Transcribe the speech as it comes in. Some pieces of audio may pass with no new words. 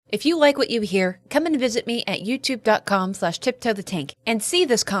If you like what you hear, come and visit me at youtube.com/tiptoethetank and see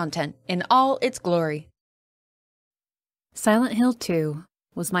this content in all its glory. Silent Hill 2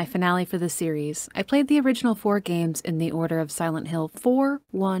 was my finale for the series. I played the original 4 games in the order of Silent Hill 4,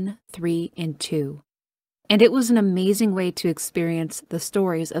 1, 3, and 2. And it was an amazing way to experience the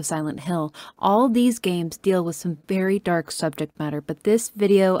stories of Silent Hill. All these games deal with some very dark subject matter, but this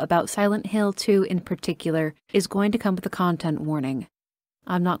video about Silent Hill 2 in particular is going to come with a content warning.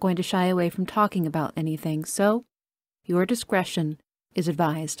 I'm not going to shy away from talking about anything, so your discretion is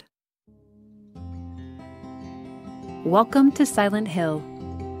advised. Welcome to Silent Hill.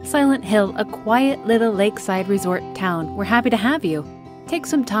 Silent Hill, a quiet little lakeside resort town. We're happy to have you. Take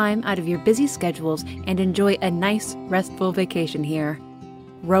some time out of your busy schedules and enjoy a nice, restful vacation here.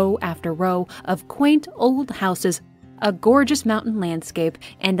 Row after row of quaint old houses, a gorgeous mountain landscape,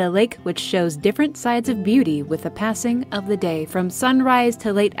 and a lake which shows different sides of beauty with the passing of the day, from sunrise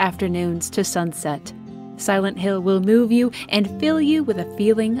to late afternoons to sunset. Silent Hill will move you and fill you with a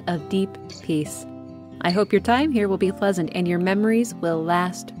feeling of deep peace. I hope your time here will be pleasant and your memories will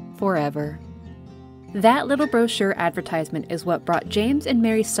last forever. That little brochure advertisement is what brought James and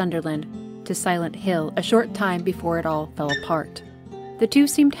Mary Sunderland to Silent Hill a short time before it all fell apart. The two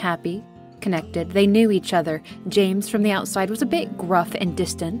seemed happy, connected, they knew each other. James from the outside was a bit gruff and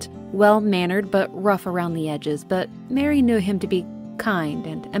distant, well-mannered but rough around the edges, but Mary knew him to be kind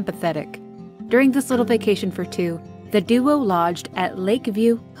and empathetic. During this little vacation for two, the duo lodged at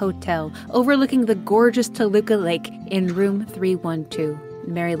Lakeview Hotel, overlooking the gorgeous Toluca Lake in room 312.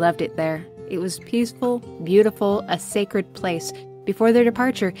 Mary loved it there. It was peaceful, beautiful, a sacred place. Before their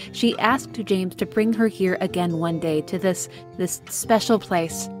departure, she asked James to bring her here again one day to this special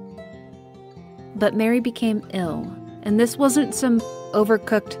place. But Mary became ill, and this wasn't some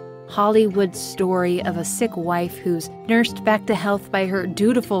overcooked Hollywood story of a sick wife who's nursed back to health by her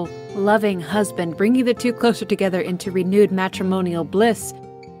dutiful, loving husband, bringing the two closer together into renewed matrimonial bliss.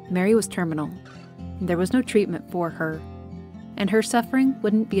 Mary was terminal. There was no treatment for her. And her suffering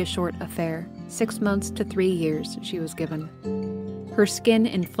wouldn't be a short affair. 6 months to 3 years she was given. Her skin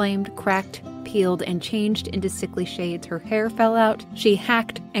inflamed, cracked, peeled, and changed into sickly shades. Her hair fell out. She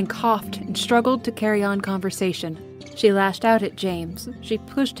hacked and coughed and struggled to carry on conversation. She lashed out at James. She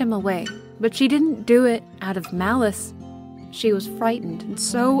pushed him away. But she didn't do it out of malice. She was frightened and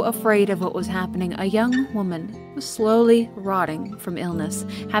so afraid of what was happening. A young woman was slowly rotting from illness,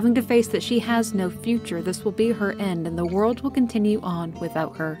 having to face that she has no future. This will be her end, and the world will continue on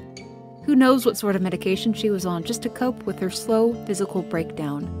without her. Who knows what sort of medication she was on just to cope with her slow physical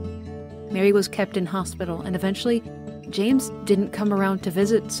breakdown. Mary was kept in hospital, and eventually, James didn't come around to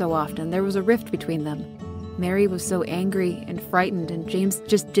visit so often. There was a rift between them. Mary was so angry and frightened, and James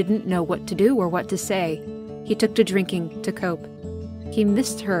just didn't know what to do or what to say. He took to drinking to cope. He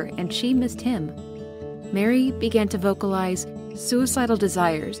missed her, and she missed him. Mary began to vocalize suicidal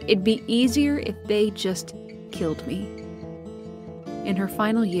desires. It'd be easier if they just killed me. In her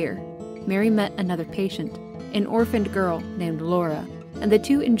final year, Mary met another patient, an orphaned girl named Laura, and the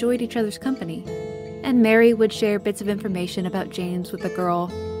two enjoyed each other's company. And Mary would share bits of information about James with the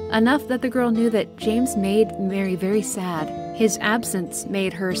girl, enough that the girl knew that James made Mary very sad. His absence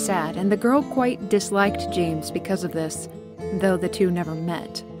made her sad, and the girl quite disliked James because of this, though the two never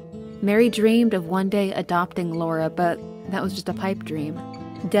met. Mary dreamed of one day adopting Laura, but that was just a pipe dream.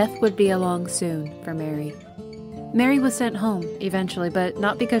 Death would be along soon for Mary. Mary was sent home eventually, but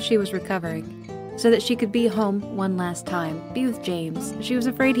not because she was recovering, so that she could be home one last time, be with James. She was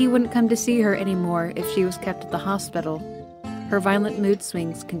afraid he wouldn't come to see her anymore if she was kept at the hospital. Her violent mood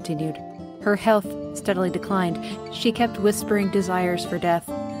swings continued. Her health steadily declined. She kept whispering desires for death.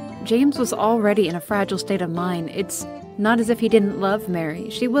 James was already in a fragile state of mind. It's not as if he didn't love Mary.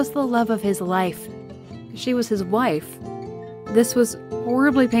 She was the love of his life. She was his wife. This was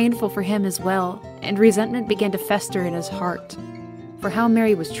horribly painful for him as well, and resentment began to fester in his heart. For how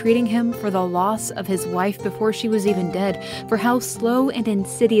Mary was treating him, for the loss of his wife before she was even dead, for how slow and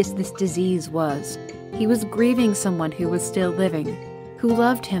insidious this disease was. He was grieving someone who was still living, who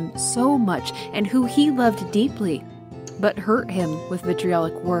loved him so much and who he loved deeply, but hurt him with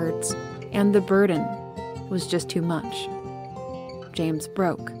vitriolic words, and the burden was just too much. James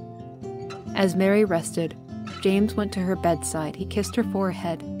broke. As Mary rested, James went to her bedside. He kissed her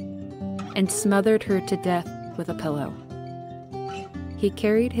forehead and smothered her to death with a pillow. He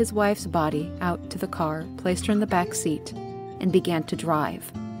carried his wife's body out to the car, placed her in the back seat, and began to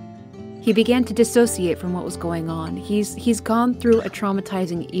drive. He began to dissociate from what was going on. He's gone through a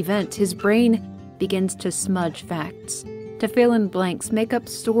traumatizing event. His brain begins to smudge facts, to fill in blanks, make up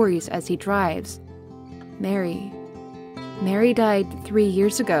stories as he drives. Mary Mary died 3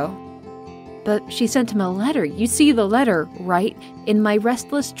 years ago. But she sent him a letter. You see the letter, right? In my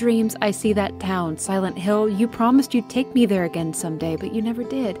restless dreams, I see that town, Silent Hill. You promised you'd take me there again someday, but you never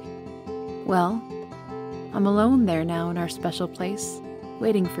did. Well, I'm alone there now in our special place,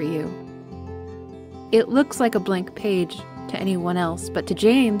 waiting for you. It looks like a blank page to anyone else, but to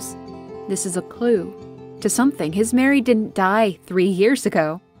James, this is a clue to something. His Mary didn't die 3 years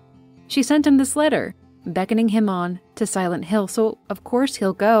ago. She sent him this letter, beckoning him on to Silent Hill, so of course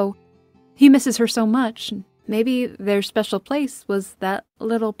he'll go. He misses her so much. Maybe their special place was that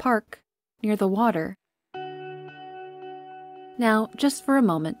little park near the water. Now, just for a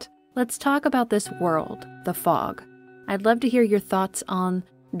moment, let's talk about this world, the fog. I'd love to hear your thoughts on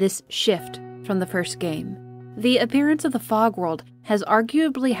this shift from the first game. The appearance of the fog world has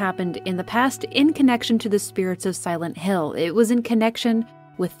arguably happened in the past in connection to the spirits of Silent Hill. It was in connection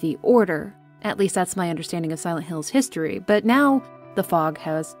with the Order. At least that's my understanding of Silent Hill's history. But now the fog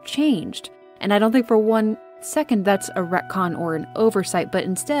has changed. And I don't think for 1 second that's a retcon or an oversight, but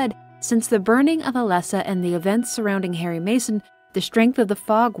instead, since the burning of Alessa and the events surrounding Harry Mason, the strength of the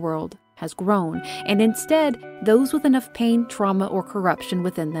fog world has grown, and instead, those with enough pain, trauma, or corruption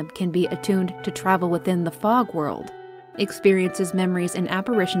within them can be attuned to travel within the fog world. Experiences, memories, and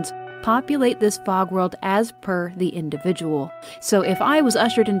apparitions populate this fog world as per the individual. So if I was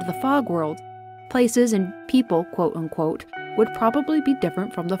ushered into the fog world, places and people, quote-unquote, would probably be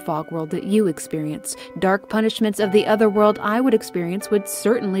different from the fog world that you experience. Dark punishments of the other world I would experience would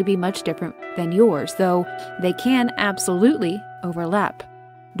certainly be much different than yours, though they can absolutely overlap.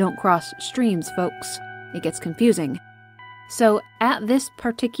 Don't cross streams, folks. It gets confusing. So, at this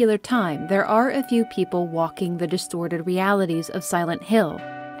particular time, there are a few people walking the distorted realities of Silent Hill.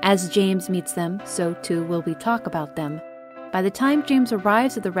 As James meets them, so too will we talk about them. By the time James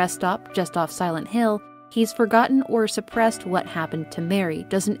arrives at the rest stop just off Silent Hill, he's forgotten or suppressed what happened to Mary,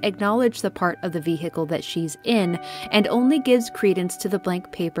 doesn't acknowledge the part of the vehicle that she's in, and only gives credence to the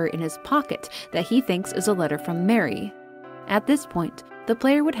blank paper in his pocket that he thinks is a letter from Mary. At this point, the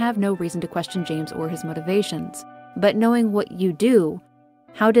player would have no reason to question James or his motivations. But knowing what you do,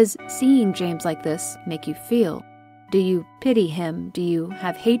 how does seeing James like this make you feel? Do you pity him? Do you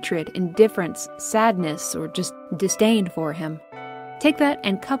have hatred, indifference, sadness, or just disdain for him? Take that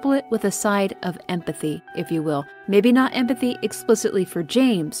and couple it with a side of empathy, if you will. Maybe not empathy explicitly for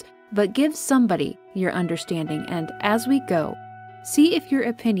James, but give somebody your understanding, and as we go, see if your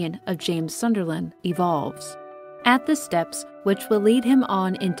opinion of James Sunderland evolves. At the steps, which will lead him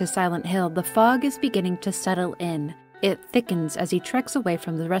on into Silent Hill, the fog is beginning to settle in. It thickens as he treks away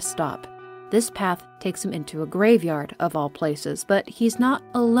from the rest stop. This path takes him into a graveyard, of all places, but he's not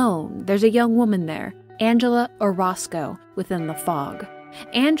alone. There's a young woman there, Angela Orozco, within the fog.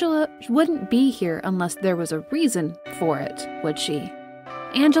 Angela wouldn't be here unless there was a reason for it, would she?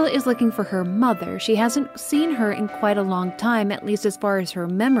 Angela is looking for her mother. She hasn't seen her in quite a long time, at least as far as her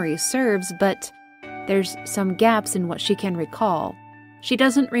memory serves, but there's some gaps in what she can recall. She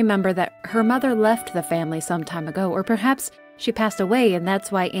doesn't remember that her mother left the family some time ago, or perhaps she passed away and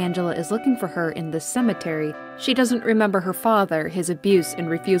that's why Angela is looking for her in this cemetery. She doesn't remember her father, his abuse and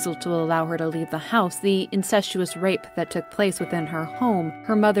refusal to allow her to leave the house, the incestuous rape that took place within her home,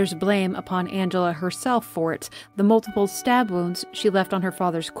 her mother's blame upon Angela herself for it, the multiple stab wounds she left on her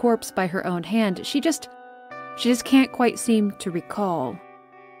father's corpse by her own hand. She just can't quite seem to recall.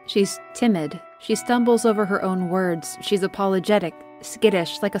 She's timid. She stumbles over her own words. She's apologetic,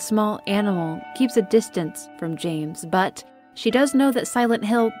 skittish, like a small animal, keeps a distance from James, but she does know that Silent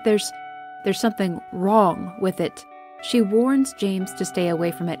Hill, there's something wrong with it. She warns James to stay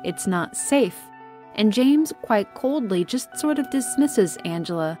away from it. It's not safe. And James, quite coldly, just sort of dismisses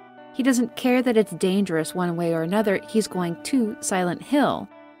Angela. He doesn't care that it's dangerous one way or another. He's going to Silent Hill.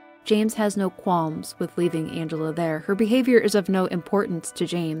 James has no qualms with leaving Angela there. Her behavior is of no importance to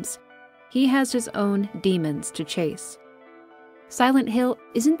James. He has his own demons to chase. Silent Hill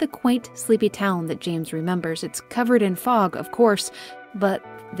isn't the quaint, sleepy town that James remembers. It's covered in fog, of course, but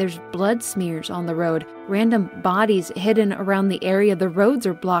there's blood smears on the road, random bodies hidden around the area. The roads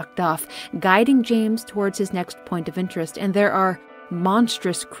are blocked off, guiding James towards his next point of interest, and there are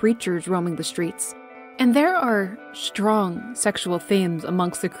monstrous creatures roaming the streets. And there are strong sexual themes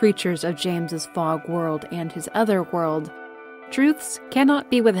amongst the creatures of James's fog world and his other world. Truths cannot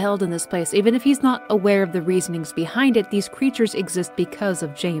be withheld in this place. Even if he's not aware of the reasonings behind it, these creatures exist because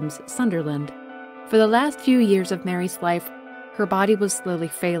of James Sunderland. For the last few years of Mary's life, her body was slowly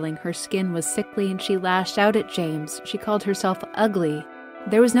failing, her skin was sickly, and she lashed out at James. She called herself ugly.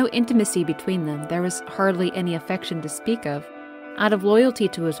 There was no intimacy between them. There was hardly any affection to speak of. Out of loyalty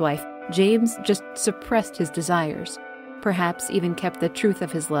to his wife, James just suppressed his desires. perhaps even kept the truth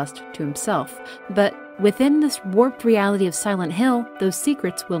of his lust to himself. But within this warped reality of Silent Hill, those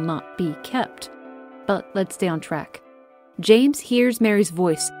secrets will not be kept. But let's stay on track. James hears Mary's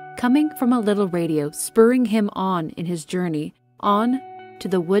voice coming from a little radio, spurring him on in his journey, on to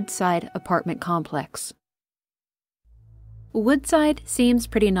the Woodside apartment complex. Woodside seems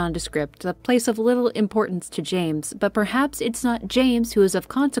pretty nondescript, a place of little importance to James, but perhaps it's not James who is of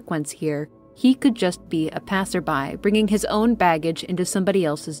consequence here. He could just be a passerby, bringing his own baggage into somebody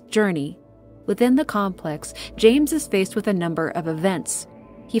else's journey. Within the complex, James is faced with a number of events.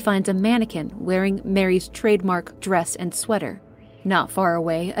 He finds a mannequin wearing Mary's trademark dress and sweater. Not far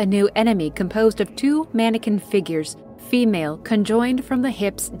away, a new enemy composed of two mannequin figures, female, conjoined from the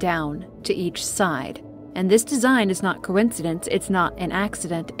hips down to each side. And this design is not coincidence, it's not an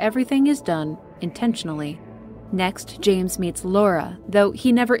accident, everything is done intentionally. Next, James meets Laura, though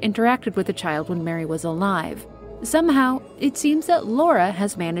he never interacted with the child when Mary was alive. Somehow, it seems that Laura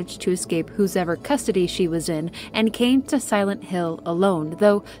has managed to escape whosever custody she was in and came to Silent Hill alone,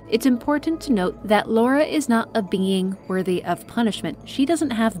 though it's important to note that Laura is not a being worthy of punishment. She doesn't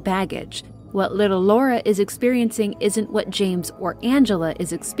have baggage. What little Laura is experiencing isn't what James or Angela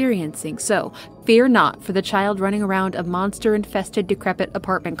is experiencing, so fear not for the child running around a monster-infested, decrepit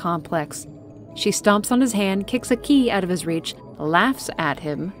apartment complex. She stomps on his hand, kicks a key out of his reach, laughs at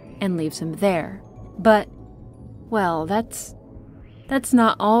him, and leaves him there. But, well, that's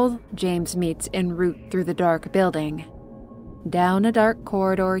not all James meets en route through the dark building. Down a dark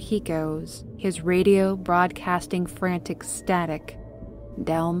corridor he goes, his radio broadcasting frantic static.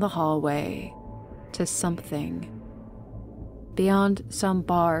 Down the hallway to something. Beyond some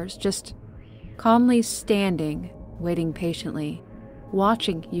bars, just calmly standing, waiting patiently.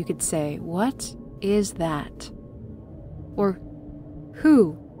 Watching, you could say, what is that? Or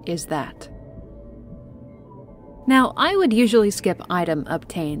who is that? Now, I would usually skip item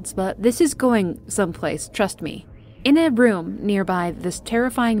obtains, but this is going someplace, trust me. In a room nearby this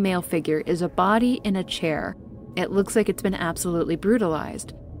terrifying male figure is a body in a chair. It looks like it's been absolutely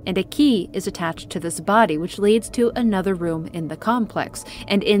brutalized, and a key is attached to this body, which leads to another room in the complex,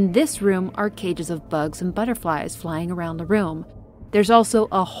 and in this room are cages of bugs and butterflies flying around the room. There's also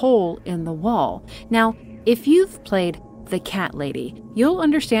a hole in the wall. Now, if you've played the Cat Lady, you'll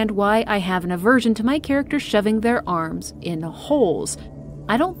understand why I have an aversion to my characters shoving their arms in holes.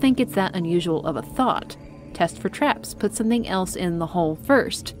 I don't think it's that unusual of a thought. Test for traps, put something else in the hole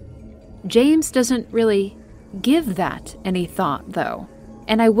first. James doesn't really give that any thought, though.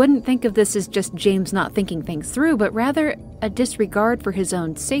 And I wouldn't think of this as just James not thinking things through, but rather a disregard for his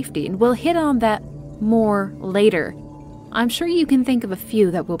own safety, and we'll hit on that more later. I'm sure you can think of a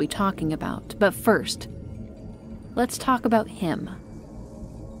few that we'll be talking about, but first, let's talk about him.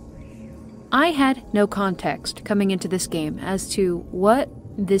 I had no context coming into this game as to what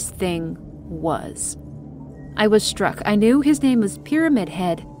this thing was. I was struck. I knew his name was Pyramid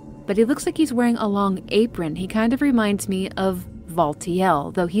Head, but he looks like he's wearing a long apron. He kind of reminds me of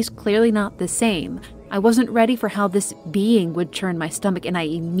Valtiel, though he's clearly not the same. I wasn't ready for how this being would churn my stomach, and I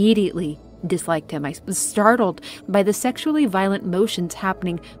immediately disliked him. I was startled by the sexually violent motions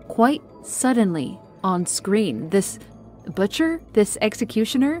happening quite suddenly on screen. This butcher? This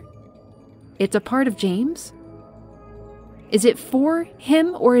executioner? It's a part of James? Is it for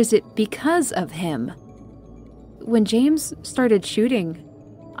him, or is it because of him? When James started shooting,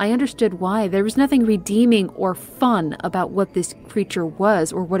 I understood why. There was nothing redeeming or fun about what this creature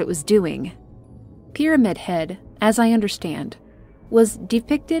was or what it was doing. Pyramid Head, as I understand, was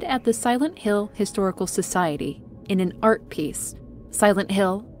depicted at the Silent Hill Historical Society in an art piece. Silent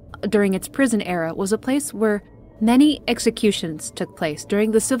Hill, during its prison era, was a place where many executions took place.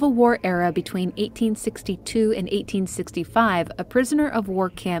 During the Civil War era between 1862 and 1865, a prisoner of war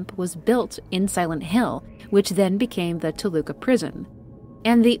camp was built in Silent Hill, which then became the Toluca Prison.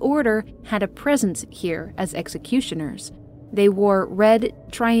 And the Order had a presence here as executioners. They wore red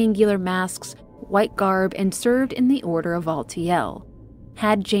triangular masks, white garb, and served in the Order of Valtiel.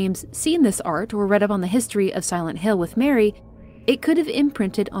 Had James seen this art or read up on the history of Silent Hill with Mary, it could have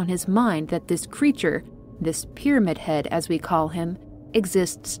imprinted on his mind that this creature, this Pyramid Head as we call him,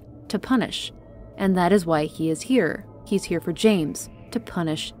 exists to punish. And that is why he is here. He's here for James, to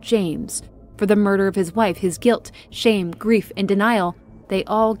punish James. For the murder of his wife, his guilt, shame, grief, and denial, they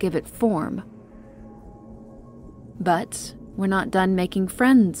all give it form. But we're not done making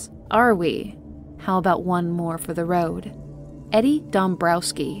friends, are we? How about one more for the road? Eddie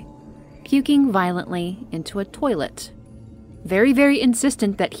Dombrowski, puking violently into a toilet. Very, very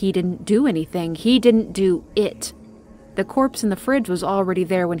insistent that he didn't do anything. He didn't do it. The corpse in the fridge was already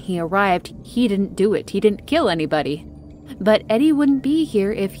there when he arrived. He didn't do it. He didn't kill anybody. But Eddie wouldn't be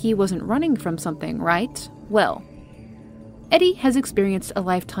here if he wasn't running from something, right? Well, Eddie has experienced a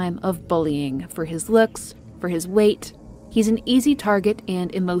lifetime of bullying for his looks, for his weight. He's an easy target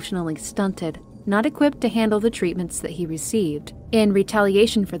and emotionally stunted, not equipped to handle the treatments that he received. In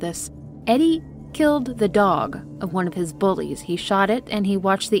retaliation for this, Eddie killed the dog of one of his bullies. He shot it and he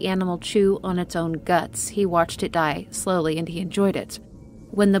watched the animal chew on its own guts. He watched it die slowly and he enjoyed it.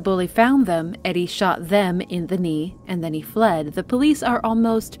 When the bully found them, Eddie shot them in the knee and then he fled. The police are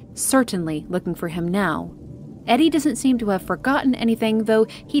almost certainly looking for him now. Eddie doesn't seem to have forgotten anything, though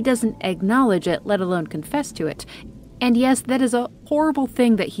he doesn't acknowledge it, let alone confess to it. And yes, that is a horrible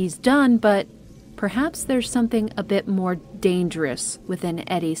thing that he's done, but perhaps there's something a bit more dangerous within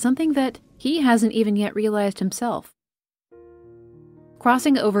Eddie, something that he hasn't even yet realized himself.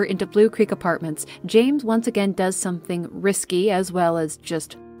 Crossing over into Blue Creek Apartments, James once again does something risky as well as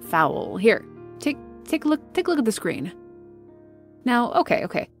just foul. Here, take a look at the screen. Now,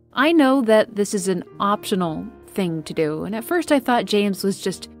 okay. I know that this is an optional thing to do, and at first I thought James was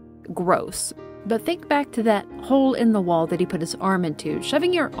just gross. But think back to that hole in the wall that he put his arm into.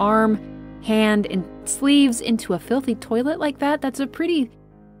 Shoving your arm, hand, and sleeves into a filthy toilet like that's a pretty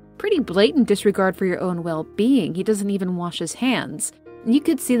blatant disregard for your own well-being. He doesn't even wash his hands. You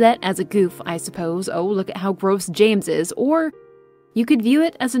could see that as a goof, I suppose. Oh, look at how gross James is. Or you could view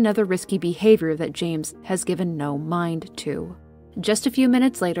it as another risky behavior that James has given no mind to. Just a few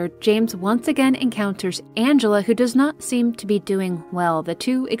minutes later, James once again encounters Angela, who does not seem to be doing well. The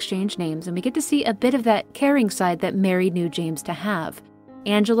two exchange names, and we get to see a bit of that caring side that Mary knew James to have.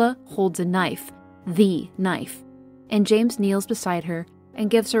 Angela holds a knife, the knife, and James kneels beside her and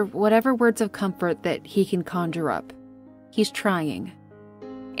gives her whatever words of comfort that he can conjure up. He's trying.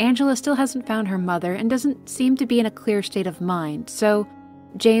 Angela still hasn't found her mother and doesn't seem to be in a clear state of mind, so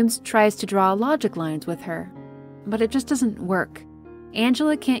James tries to draw logic lines with her. But it just doesn't work.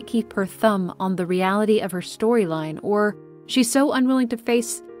 Angela can't keep her thumb on the reality of her storyline, or she's so unwilling to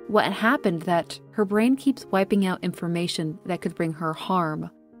face what happened that her brain keeps wiping out information that could bring her harm,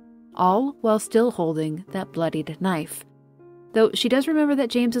 all while still holding that bloodied knife. Though she does remember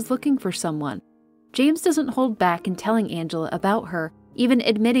that James is looking for someone. James doesn't hold back in telling Angela about her, even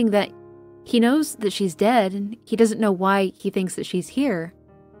admitting that he knows that she's dead and he doesn't know why he thinks that she's here,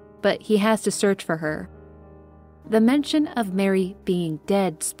 but he has to search for her. The mention of Mary being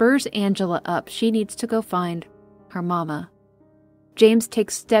dead spurs Angela up. She needs to go find her mama. James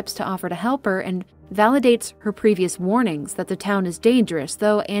takes steps to offer to help her and validates her previous warnings that the town is dangerous,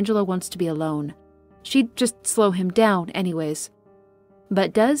 though Angela wants to be alone. She'd just slow him down anyways,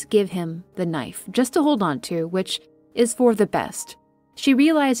 but does give him the knife, just to hold on to, which is for the best. She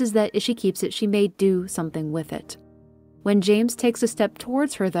realizes that if she keeps it, she may do something with it. When James takes a step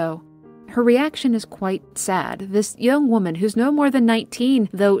towards her, though, her reaction is quite sad. This young woman, who's no more than 19,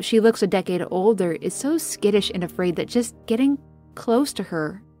 though she looks a decade older, is so skittish and afraid that just getting close to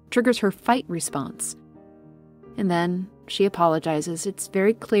her triggers her fight response. And then she apologizes. It's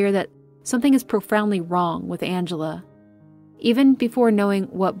very clear that something is profoundly wrong with Angela. Even before knowing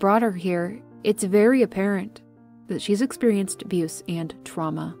what brought her here, it's very apparent that she's experienced abuse and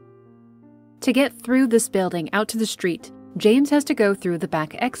trauma. To get through this building out to the street, James has to go through the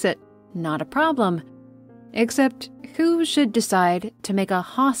back exit. Not a problem. Except, who should decide to make a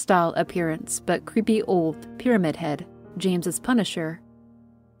hostile appearance but creepy old Pyramid Head, James's Punisher?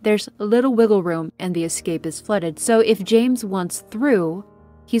 There's little wiggle room and the escape is flooded, so if James wants through,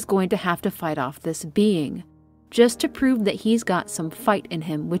 he's going to have to fight off this being, just to prove that he's got some fight in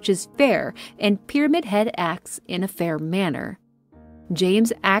him, which is fair, and Pyramid Head acts in a fair manner.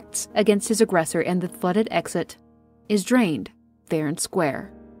 James acts against his aggressor and the flooded exit is drained, fair and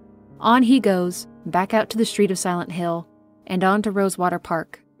square. On he goes, back out to the street of Silent Hill, and on to Rosewater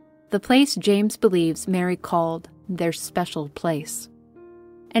Park, the place James believes Mary called their special place.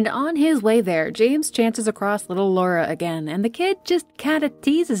 And on his way there, James chances across little Laura again, and the kid just kinda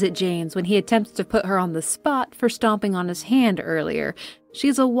teases at James when he attempts to put her on the spot for stomping on his hand earlier.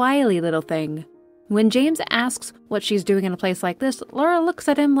 She's a wily little thing. When James asks what she's doing in a place like this, Laura looks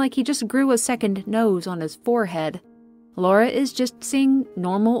at him like he just grew a second nose on his forehead. Laura is just seeing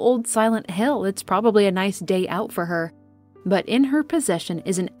normal old Silent Hill. It's probably a nice day out for her. But in her possession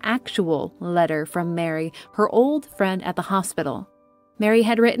is an actual letter from Mary, her old friend at the hospital. Mary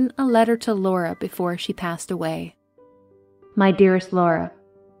had written a letter to Laura before she passed away. My dearest Laura,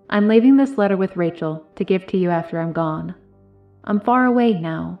 I'm leaving this letter with Rachel to give to you after I'm gone. I'm far away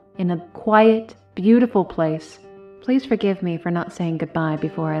now, in a quiet, beautiful place. Please forgive me for not saying goodbye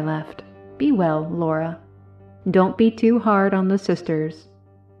before I left. Be well, Laura. Don't be too hard on the sisters.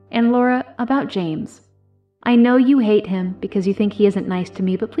 And Laura, about James. I know you hate him because you think he isn't nice to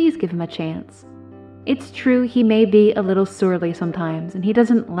me, but please give him a chance. It's true he may be a little surly sometimes, and he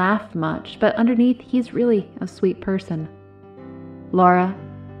doesn't laugh much, but underneath he's really a sweet person. Laura,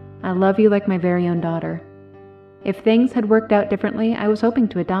 I love you like my very own daughter. If things had worked out differently, I was hoping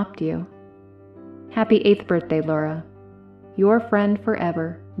to adopt you. Happy 8th birthday, Laura. Your friend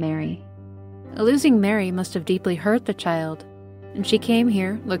forever, Mary. Losing Mary must have deeply hurt the child, and she came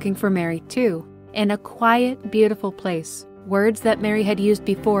here looking for Mary too, in a quiet, beautiful place. Words that Mary had used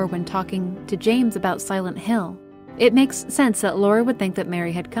before when talking to James about Silent Hill. It makes sense that Laura would think that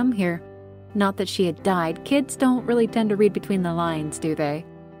Mary had come here, not that she had died. Kids don't really tend to read between the lines, do they?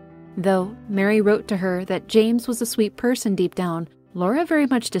 Though Mary wrote to her that James was a sweet person deep down, Laura very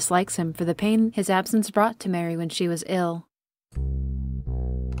much dislikes him for the pain his absence brought to Mary when she was ill.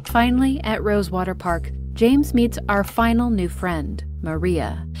 Finally, at Rosewater Park, James meets our final new friend,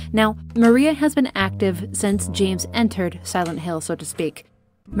 Maria. Now, Maria has been active since James entered Silent Hill, so to speak.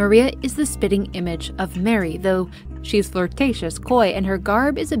 Maria is the spitting image of Mary, though she's flirtatious, coy, and her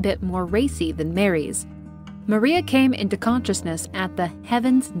garb is a bit more racy than Mary's. Maria came into consciousness at the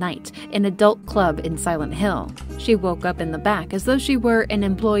Heaven's Night, an adult club in Silent Hill. She woke up in the back as though she were an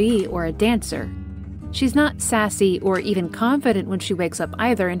employee or a dancer. She's not sassy or even confident when she wakes up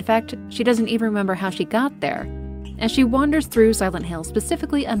either. In fact, she doesn't even remember how she got there. As she wanders through Silent Hill,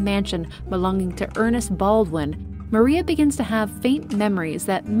 specifically a mansion belonging to Ernest Baldwin, Maria begins to have faint memories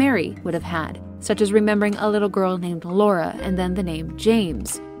that Mary would have had, such as remembering a little girl named Laura and then the name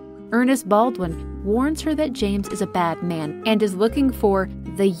James. Ernest Baldwin warns her that James is a bad man and is looking for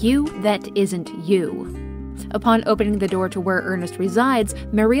the you that isn't you. Upon opening the door to where Ernest resides,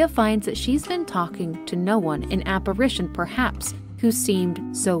 Maria finds that she's been talking to no one, an apparition perhaps, who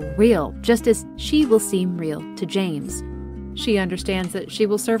seemed so real, just as she will seem real to James. She understands that she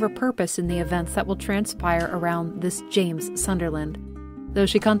will serve a purpose in the events that will transpire around this James Sunderland. Though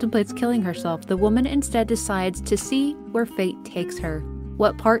she contemplates killing herself, the woman instead decides to see where fate takes her,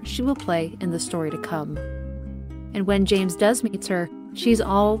 what part she will play in the story to come. And when James does meet her, she's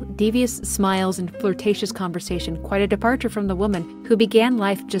all devious smiles and flirtatious conversation, quite a departure from the woman who began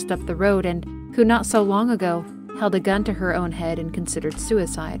life just up the road and who not so long ago held a gun to her own head and considered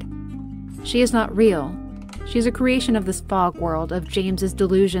suicide. She is not real. She's a creation of this fog world of James's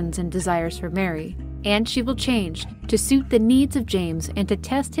delusions and desires for Mary, and she will change to suit the needs of James and to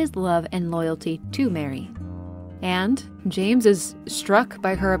test his love and loyalty to Mary. And James is struck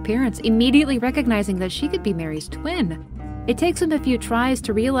by her appearance, immediately recognizing that she could be Mary's twin. It takes him a few tries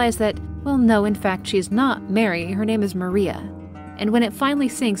to realize that, well, no, in fact, she is not Mary, her name is Maria. And when it finally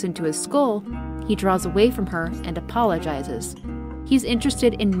sinks into his skull, he draws away from her and apologizes. He's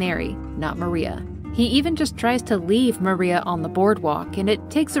interested in Mary, not Maria. He even just tries to leave Maria on the boardwalk, and it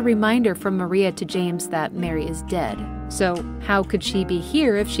takes a reminder from Maria to James that Mary is dead. So how could she be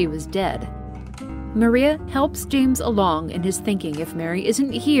here if she was dead? Maria helps James along in his thinking. If Mary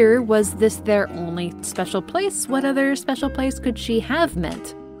isn't here, was this their only special place? What other special place could she have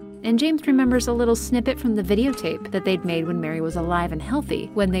meant? And James remembers a little snippet from the videotape that they'd made when Mary was alive and healthy,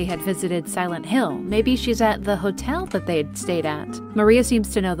 when they had visited Silent Hill. Maybe she's at the hotel that they'd stayed at. Maria seems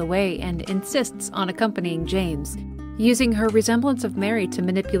to know the way and insists on accompanying James, using her resemblance of Mary to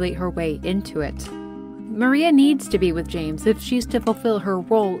manipulate her way into it. Maria needs to be with James if she's to fulfill her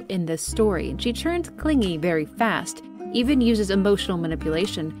role in this story, and she turns clingy very fast, even uses emotional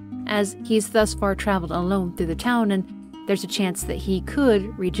manipulation, as he's thus far traveled alone through the town and there's a chance that he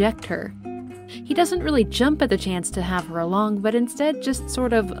could reject her. He doesn't really jump at the chance to have her along, but instead just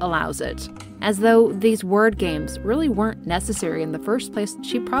sort of allows it. As though these word games really weren't necessary in the first place,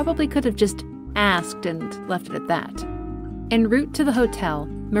 she probably could have just asked and left it at that. En route to the hotel,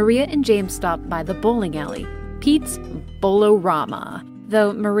 Maria and James stop by the bowling alley, Pete's Bowlorama.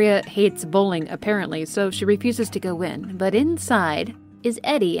 Though Maria hates bowling apparently, so she refuses to go in. But inside is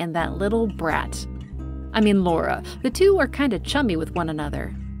Eddie and that little brat. Laura. The two are kind of chummy with one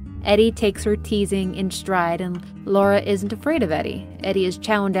another. Eddie takes her teasing in stride, and Laura isn't afraid of Eddie. Eddie is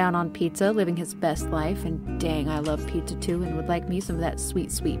chowing down on pizza, living his best life, and dang, I love pizza too and would like me some of that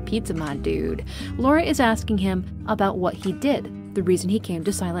sweet, sweet pizza, my dude. Laura is asking him about what he did, the reason he came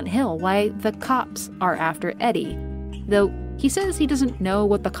to Silent Hill, why the cops are after Eddie. Though he says he doesn't know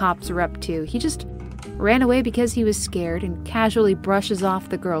what the cops are up to, he just ran away because he was scared and casually brushes off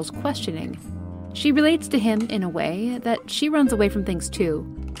the girl's questioning. She relates to him in a way that she runs away from things too.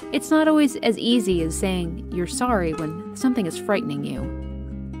 It's not always as easy as saying you're sorry when something is frightening you.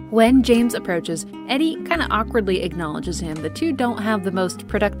 When James approaches, Eddie kind of awkwardly acknowledges him. The two don't have the most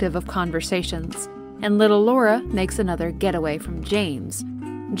productive of conversations, and little Laura makes another getaway from James.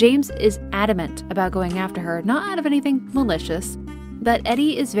 James is adamant about going after her, not out of anything malicious, but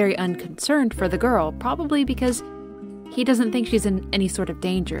Eddie is very unconcerned for the girl, probably because he doesn't think she's in any sort of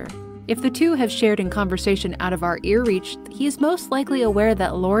danger. If the two have shared in conversation out of our ear reach, he is most likely aware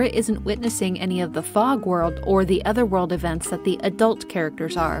that Laura isn't witnessing any of the fog world or the otherworld events that the adult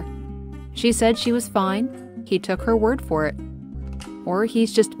characters are. She said she was fine, he took her word for it. Or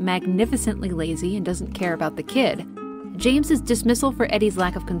he's just magnificently lazy and doesn't care about the kid. James's dismissal for Eddie's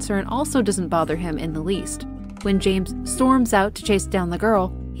lack of concern also doesn't bother him in the least. When James storms out to chase down the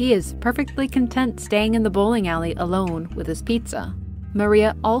girl, he is perfectly content staying in the bowling alley alone with his pizza.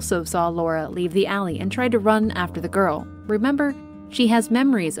 Maria also saw Laura leave the alley and tried to run after the girl. Remember, she has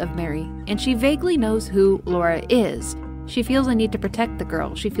memories of Mary, and she vaguely knows who Laura is. She feels a need to protect the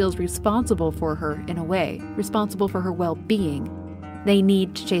girl. She feels responsible for her in a way, responsible for her well-being. They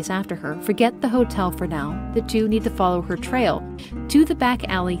need to chase after her. Forget the hotel for now. The two need to follow her trail to the back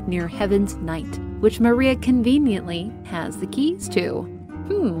alley near Heaven's Night, which Maria conveniently has the keys to.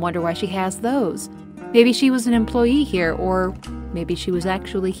 Wonder why she has those. Maybe she was an employee here, or maybe she was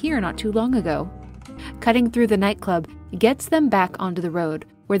actually here not too long ago. Cutting through the nightclub gets them back onto the road,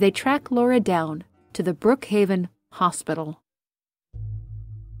 where they track Laura down to the Brookhaven Hospital.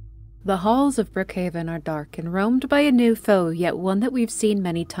 The halls of Brookhaven are dark and roamed by a new foe, yet one that we've seen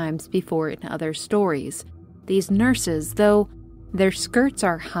many times before in other stories. These nurses, though their skirts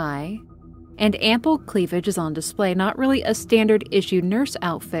are high, and ample cleavage is on display, not really a standard issue nurse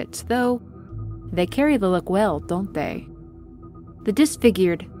outfit, though they carry the look well, don't they? The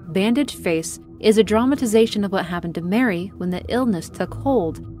disfigured, bandaged face is a dramatization of what happened to Mary when the illness took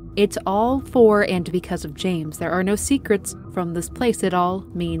hold. It's all for and because of James. There are no secrets from this place. It all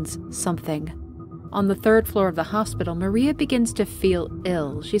means something. On the 3rd floor of the hospital, Maria begins to feel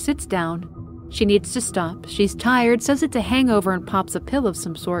ill. She sits down. She needs to stop. She's tired, says it's a hangover, and pops a pill of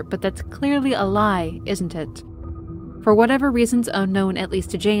some sort, but that's clearly a lie, isn't it? For whatever reasons unknown, at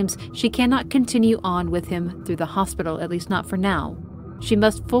least to James, she cannot continue on with him through the hospital, at least not for now. She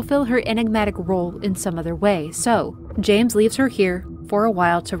must fulfill her enigmatic role in some other way, so James leaves her here for a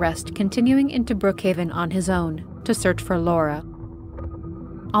while to rest, continuing into Brookhaven on his own to search for Laura.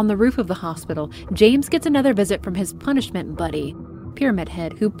 On the roof of the hospital, James gets another visit from his punishment buddy, Pyramid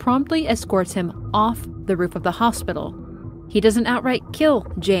Head, who promptly escorts him off the roof of the hospital. He doesn't outright kill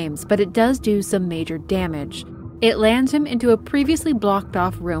James, but it does do some major damage. It lands him into a previously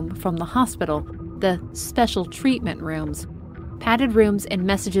blocked-off room from the hospital, the special treatment rooms, padded rooms and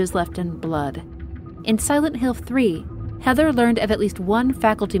messages left in blood. In Silent Hill 3, Heather learned of at least one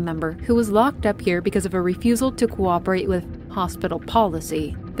faculty member who was locked up here because of a refusal to cooperate with hospital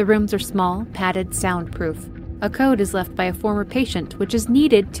policy. The rooms are small, padded, soundproof. A code is left by a former patient, which is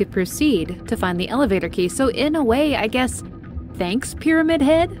needed to proceed to find the elevator key, so in a way, I guess, thanks, Pyramid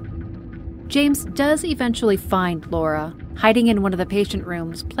Head? James does eventually find Laura, hiding in one of the patient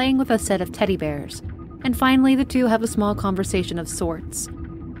rooms, playing with a set of teddy bears. And finally, the two have a small conversation of sorts.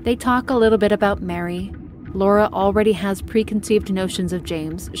 They talk a little bit about Mary. Laura already has preconceived notions of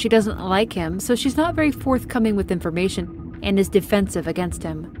James. She doesn't like him, so she's not very forthcoming with information and is defensive against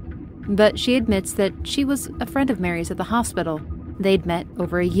him. But she admits that she was a friend of Mary's at the hospital. They'd met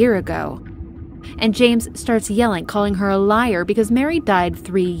over a year ago. And James starts yelling, calling her a liar because Mary died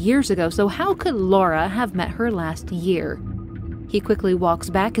 3 years ago, so how could Laura have met her last year? He quickly walks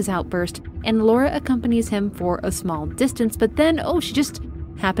back his outburst, and Laura accompanies him for a small distance, but then, she just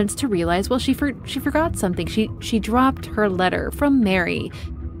happens to realize, she forgot something. She dropped her letter from Mary.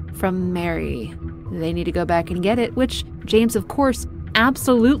 From Mary. They need to go back and get it, which James, of course,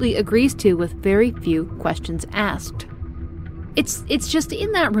 absolutely agrees to with very few questions asked. It's just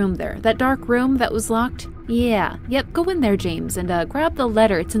in that room there, that dark room that was locked. Yeah, yep, go in there, James, and grab the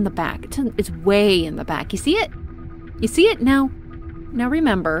letter. It's in the back. It's way in the back. You see it? You see it? Now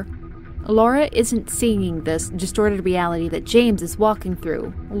remember, Laura isn't seeing this distorted reality that James is walking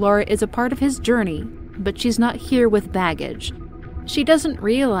through. Laura is a part of his journey, but she's not here with baggage. She doesn't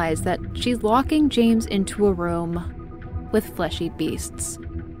realize that she's locking James into a room with fleshy beasts.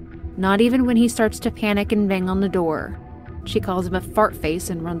 Not even when he starts to panic and bang on the door. She calls him a fart face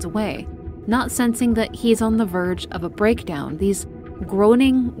and runs away, not sensing that he's on the verge of a breakdown. These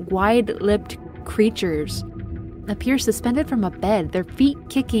groaning, wide-lipped creatures appear suspended from a bed, their feet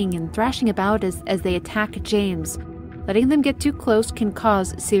kicking and thrashing about as they attack James. Letting them get too close can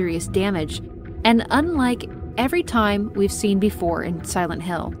cause serious damage, and unlike every time we've seen before in Silent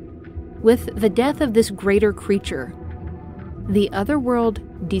Hill, with the death of this greater creature, the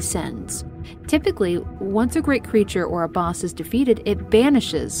otherworld descends. Typically, once a great creature or a boss is defeated, it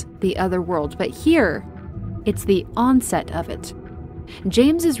banishes the otherworld, but here, it's the onset of it.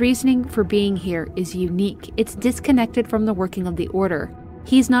 James's reasoning for being here is unique. It's disconnected from the working of the Order.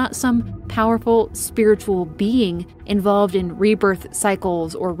 He's not some powerful spiritual being involved in rebirth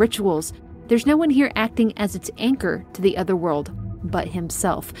cycles or rituals. There's no one here acting as its anchor to the other world but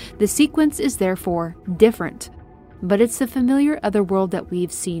himself. The sequence is therefore different, but it's the familiar otherworld that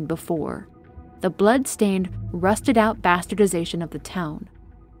we've seen before. The blood-stained, rusted-out bastardization of the town.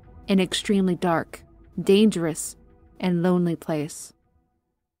 An extremely dark, dangerous, and lonely place.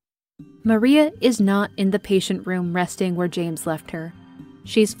 Maria is not in the patient room resting where James left her.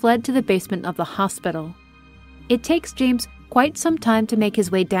 She's fled to the basement of the hospital. It takes James quite some time to make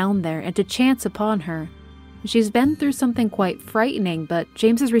his way down there and to chance upon her. She's been through something quite frightening, but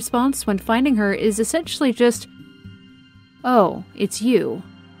James's response when finding her is essentially just, "Oh, it's you.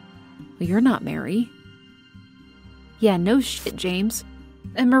 Well, you're not Mary." Yeah, no shit, James.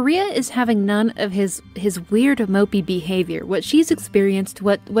 And Maria is having none of his weird mopey behavior. What she's experienced,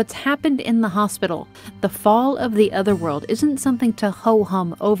 what's happened in the hospital, the fall of the otherworld, isn't something to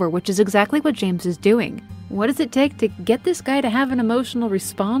ho-hum over, which is exactly what James is doing. What does it take to get this guy to have an emotional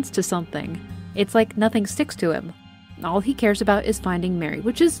response to something? It's like nothing sticks to him. All he cares about is finding Mary,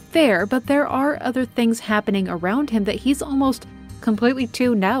 which is fair, but there are other things happening around him that he's almost completely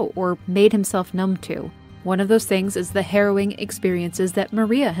tuned out or made himself numb to. One of those things is the harrowing experiences that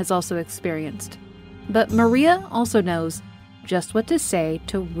Maria has also experienced. But Maria also knows just what to say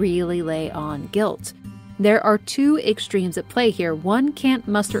to really lay on guilt. There are two extremes at play here. One can't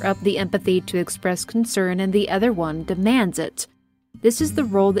muster up the empathy to express concern, and the other one demands it. This is the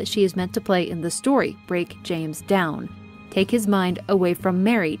role that she is meant to play in the story. Break James down. Take his mind away from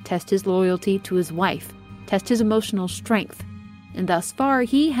Mary. Test his loyalty to his wife. Test his emotional strength. And thus far,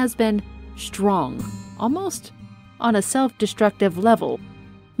 he has been strong. Almost on a self-destructive level.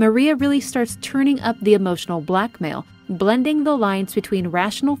 Maria really starts turning up the emotional blackmail, blending the lines between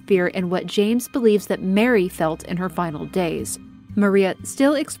rational fear and what James believes that Mary felt in her final days. Maria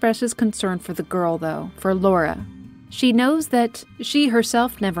still expresses concern for the girl, though, for Laura. She knows that she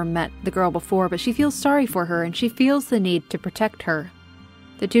herself never met the girl before, but she feels sorry for her and she feels the need to protect her.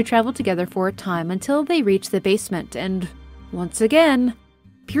 The two travel together for a time until they reach the basement, and once again,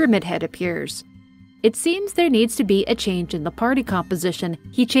 Pyramid Head appears. It seems there needs to be a change in the party composition.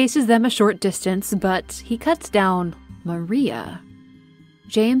 He chases them a short distance, but he cuts down Maria.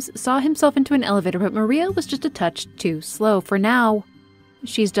 James saw himself into an elevator, but Maria was just a touch too slow. For now,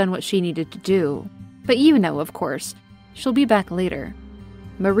 she's done what she needed to do. But you know, of course, she'll be back later.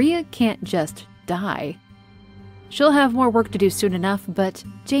 Maria can't just die. She'll have more work to do soon enough, but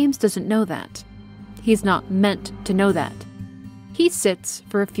James doesn't know that. He's not meant to know that. He sits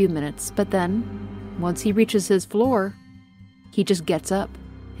for a few minutes, but then, once he reaches his floor, he just gets up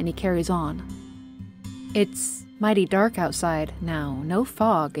and he carries on. It's mighty dark outside now, no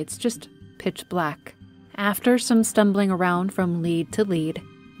fog, it's just pitch black. After some stumbling around from lead to lead,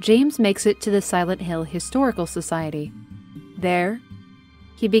 James makes it to the Silent Hill Historical Society. There,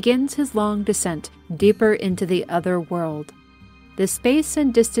 he begins his long descent deeper into the other world. The space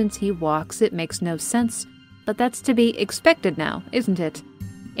and distance he walks, it makes no sense, but that's to be expected now, isn't it?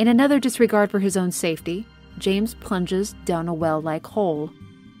 In another disregard for his own safety, James plunges down a well-like hole.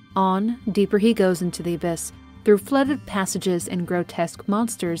 On, deeper he goes into the abyss, through flooded passages and grotesque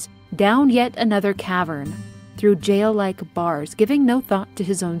monsters, down yet another cavern, through jail-like bars, giving no thought to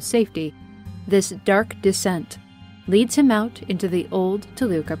his own safety. This dark descent leads him out into the old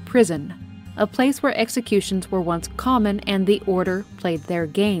Toluca prison, a place where executions were once common and the Order played their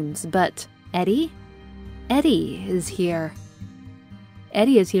games. But Eddie? Eddie is here.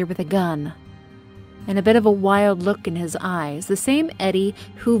 Eddie is here with a gun, and a bit of a wild look in his eyes. The same Eddie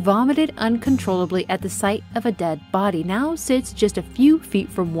who vomited uncontrollably at the sight of a dead body now sits just a few feet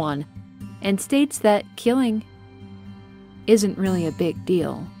from one, and states that killing isn't really a big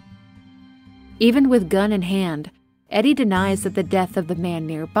deal. Even with gun in hand, Eddie denies that the death of the man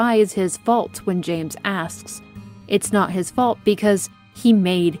nearby is his fault when James asks. It's not his fault because he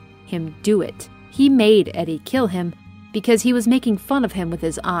made him do it. He made Eddie kill him because he was making fun of him with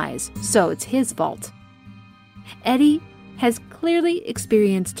his eyes, so it's his fault. Eddie has clearly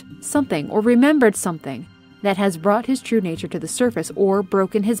experienced something or remembered something that has brought his true nature to the surface or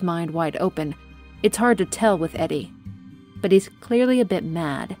broken his mind wide open. It's hard to tell with Eddie, but he's clearly a bit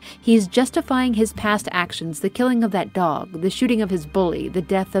mad. He's justifying his past actions, the killing of that dog, the shooting of his bully, the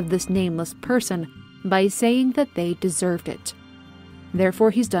death of this nameless person, by saying that they deserved it.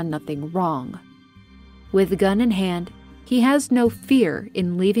 Therefore, he's done nothing wrong. With gun in hand, he has no fear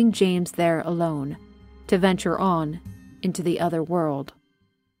in leaving James there alone, to venture on into the other world.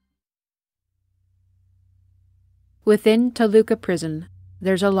 Within Toluca Prison,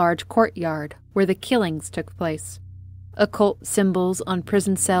 there's a large courtyard where the killings took place. Occult symbols on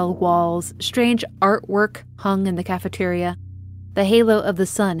prison cell walls, strange artwork hung in the cafeteria. The halo of the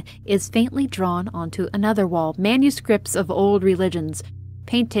sun is faintly drawn onto another wall, manuscripts of old religions,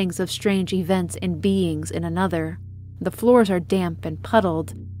 paintings of strange events and beings in another. The floors are damp and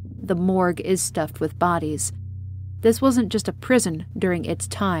puddled. The morgue is stuffed with bodies. This wasn't just a prison during its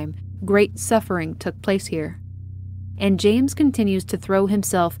time. Great suffering took place here. And James continues to throw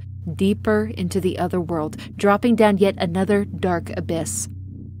himself deeper into the other world, dropping down yet another dark abyss.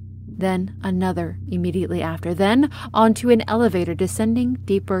 Then another immediately after, then onto an elevator, descending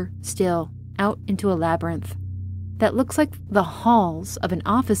deeper still, out into a labyrinth that looks like the halls of an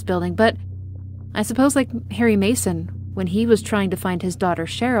office building, but I suppose like Harry Mason, when he was trying to find his daughter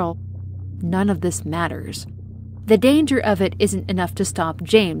Cheryl, none of this matters. The danger of it isn't enough to stop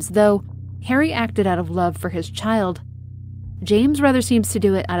James, though Harry acted out of love for his child. James rather seems to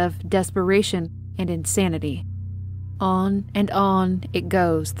do it out of desperation and insanity. On it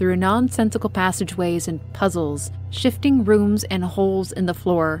goes, through nonsensical passageways and puzzles, shifting rooms and holes in the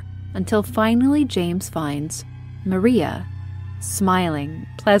floor, until finally James finds Maria, smiling,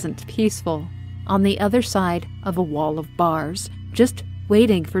 pleasant, peaceful, on the other side of a wall of bars, just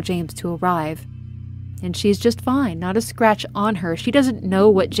waiting for James to arrive. And she's just fine, not a scratch on her. She doesn't know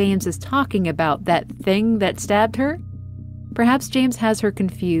what James is talking about, that thing that stabbed her. Perhaps James has her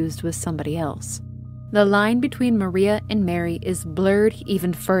confused with somebody else. The line between Maria and Mary is blurred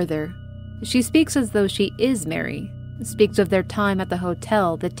even further. She speaks as though she is Mary, speaks of their time at the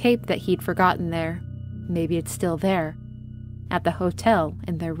hotel, the tape that he'd forgotten there. Maybe it's still there, at the hotel,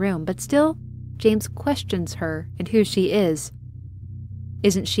 in their room, but still, James questions her and who she is.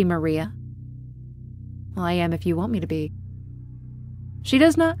 Isn't she Maria? Well, I am if you want me to be. She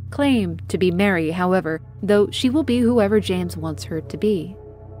does not claim to be Mary, however, though she will be whoever James wants her to be.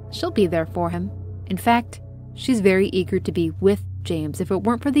 She'll be there for him. In fact, she's very eager to be with James if it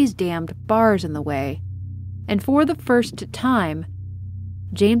weren't for these damned bars in the way. And for the first time,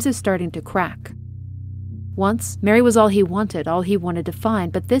 James is starting to crack. Once, Mary was all he wanted to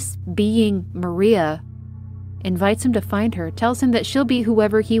find, but this being Maria invites him to find her, tells him that she'll be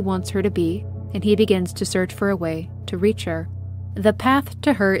whoever he wants her to be, and he begins to search for a way to reach her. The path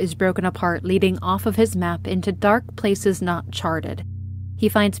to her is broken apart, leading off of his map into dark places not charted. He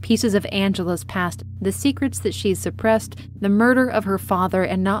finds pieces of Angela's past, the secrets that she's suppressed, the murder of her father,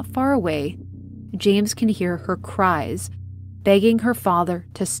 and not far away, James can hear her cries, begging her father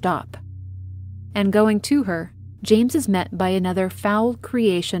to stop. And going to her, James is met by another foul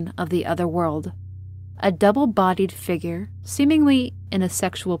creation of the other world. A double-bodied figure, seemingly in a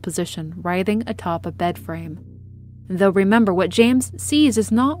sexual position, writhing atop a bed frame. Though remember, what James sees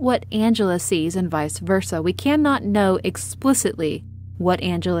is not what Angela sees and vice versa. We cannot know explicitly what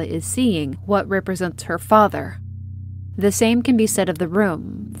Angela is seeing, what represents her father. The same can be said of the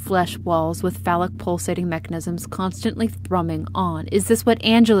room, flesh walls with phallic pulsating mechanisms constantly thrumming on. Is this what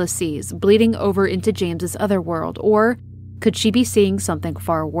Angela sees, bleeding over into James's other world, or could she be seeing something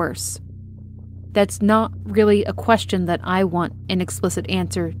far worse? That's not really a question that I want an explicit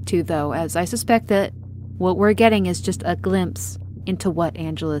answer to, though, as I suspect that what we're getting is just a glimpse into what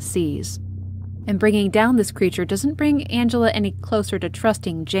Angela sees. And bringing down this creature doesn't bring Angela any closer to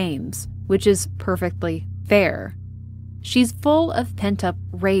trusting James, which is perfectly fair. She's full of pent-up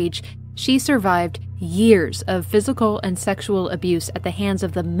rage. She survived years of physical and sexual abuse at the hands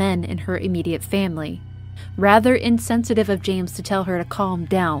of the men in her immediate family. Rather insensitive of James to tell her to calm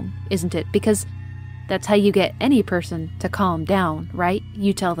down, isn't it? Because that's how you get any person to calm down, right?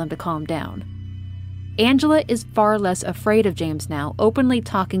 You tell them to calm down. Angela is far less afraid of James now, openly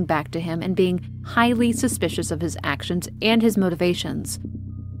talking back to him and being highly suspicious of his actions and his motivations.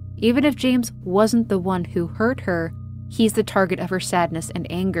 Even if James wasn't the one who hurt her, he's the target of her sadness and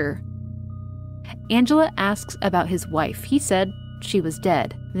anger. Angela asks about his wife. He said she was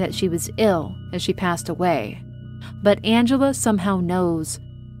dead, that she was ill as she passed away. But Angela somehow knows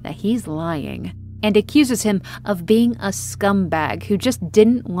that he's lying and accuses him of being a scumbag who just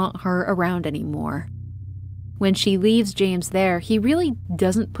didn't want her around anymore. When she leaves James there, he really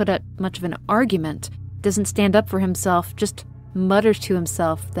doesn't put up much of an argument, doesn't stand up for himself, just mutters to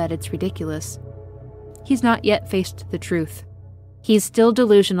himself that it's ridiculous. He's not yet faced the truth. He's still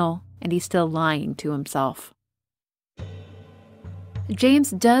delusional, and he's still lying to himself. James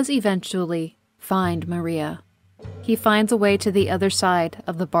does eventually find Maria. He finds a way to the other side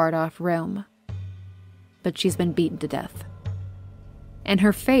of the barred-off room. But she's been beaten to death. And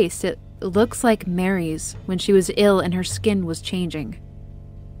her face, it looks like Mary's when she was ill and her skin was changing.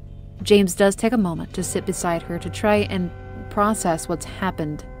 James does take a moment to sit beside her to try and process what's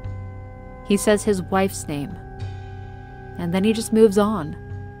happened. He says his wife's name, and then he just moves on.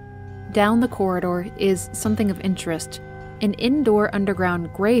 Down the corridor is something of interest, an indoor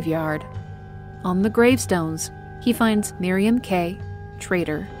underground graveyard. On the gravestones, he finds Miriam Kay,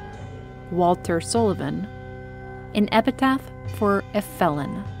 traitor, Walter Sullivan, an epitaph for a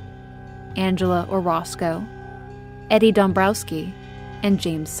felon, Angela Orozco, Eddie Dombrowski, and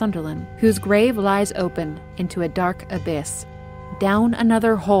James Sunderland, whose grave lies open into a dark abyss. Down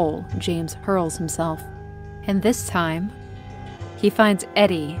another hole, James hurls himself, and this time, he finds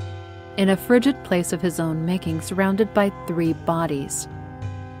Eddie in a frigid place of his own making, surrounded by 3 bodies.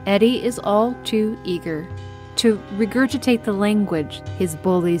 Eddie is all too eager to regurgitate the language his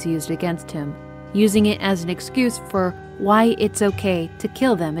bullies used against him, using it as an excuse for why it's okay to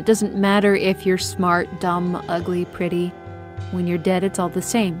kill them. It doesn't matter if you're smart, dumb, ugly, pretty. When you're dead, it's all the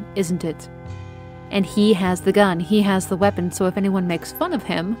same, isn't it? And he has the gun, he has the weapon, so if anyone makes fun of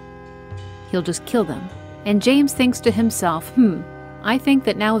him, he'll just kill them. And James thinks to himself, I think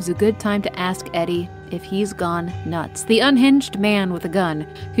that now is a good time to ask Eddie if he's gone nuts. The unhinged man with a gun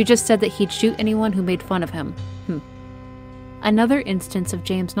who just said that he'd shoot anyone who made fun of him. Another instance of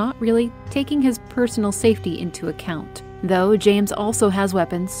James not really taking his personal safety into account. Though James also has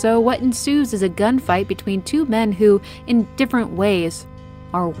weapons, so what ensues is a gunfight between 2 men who, in different ways,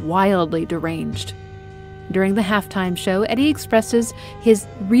 are wildly deranged. During the halftime show, Eddie expresses his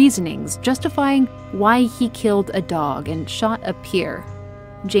reasonings justifying why he killed a dog and shot a peer.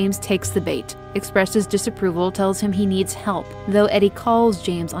 James takes the bait, expresses disapproval, tells him he needs help, though Eddie calls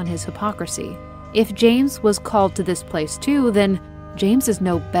James on his hypocrisy. If James was called to this place too, then James is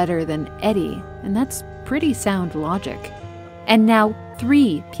no better than Eddie, and that's pretty sound logic. And now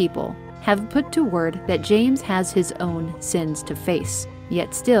 3 people have put to word that James has his own sins to face,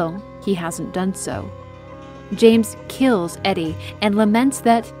 yet still, he hasn't done so. James kills Eddie and laments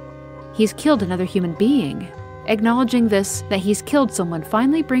that he's killed another human being. Acknowledging this, that he's killed someone,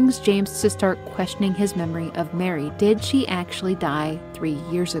 finally brings James to start questioning his memory of Mary. Did she actually die 3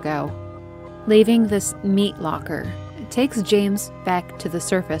 years ago? Leaving this meat locker takes James back to the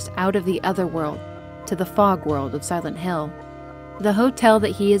surface, out of the other world, to the fog world of Silent Hill. The hotel that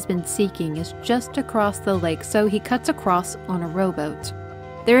he has been seeking is just across the lake, so he cuts across on a rowboat.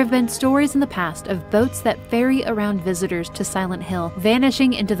 There have been stories in the past of boats that ferry around visitors to Silent Hill,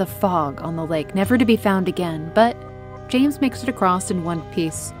 vanishing into the fog on the lake, never to be found again, but James makes it across in one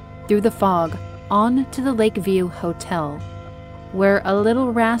piece, through the fog, on to the Lakeview Hotel, where a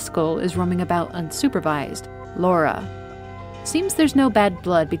little rascal is roaming about unsupervised, Laura. Seems there's no bad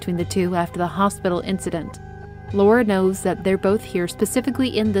blood between the two after the hospital incident. Laura knows that they're both here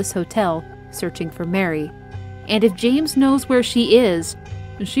specifically in this hotel, searching for Mary. And if James knows where she is,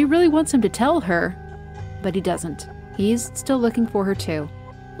 she really wants him to tell her. But he doesn't. He's still looking for her too.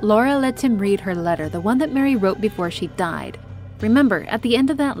 Laura lets him read her letter, the one that Mary wrote before she died. Remember, at the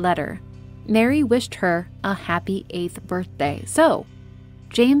end of that letter, Mary wished her a happy 8th birthday. So,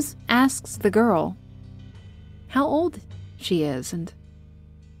 James asks the girl how old she is, and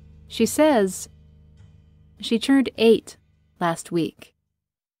she says she turned 8 last week.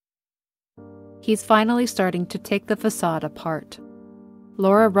 He's finally starting to take the facade apart.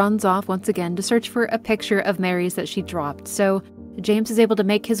 Laura runs off once again to search for a picture of Mary's that she dropped, so James is able to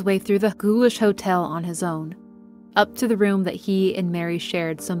make his way through the ghoulish hotel on his own, up to the room that he and Mary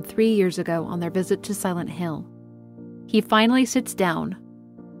shared some 3 years ago on their visit to Silent Hill. He finally sits down,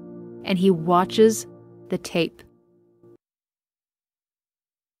 and he watches the tape.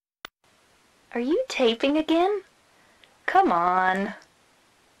 Are you taping again? Come on.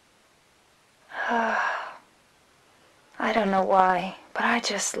 I don't know why, but I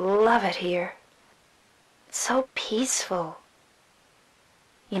just love it here. It's so peaceful.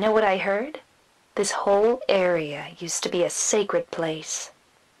 You know what I heard? This whole area used to be a sacred place.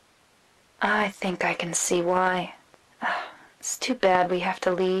 I think I can see why. It's too bad we have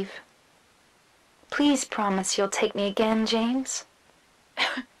to leave. Please promise you'll take me again, James.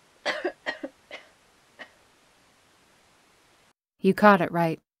 You caught it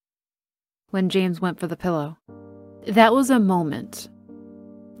right. When James went for the pillow. That was a moment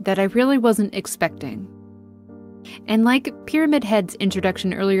that I really wasn't expecting. And like Pyramid Head's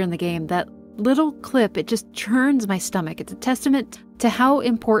introduction earlier in the game, that little clip, it just churns my stomach. It's a testament to how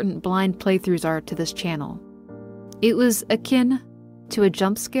important blind playthroughs are to this channel. It was akin to a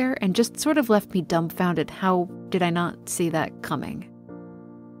jump scare and just sort of left me dumbfounded. How did I not see that coming?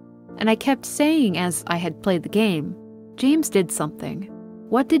 And I kept saying as I had played the game, James did something.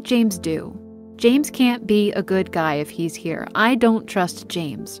 What did James do? James can't be a good guy if he's here. I don't trust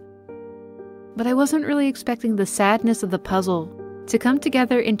James. but I wasn't really expecting the sadness of the puzzle to come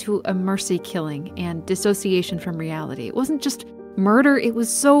together into a mercy killing and dissociation from reality. It wasn't just murder, it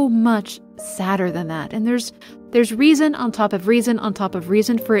was so much sadder than that. And there's reason on top of reason on top of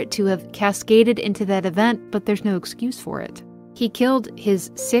reason for it to have cascaded into that event, but there's no excuse for it. He killed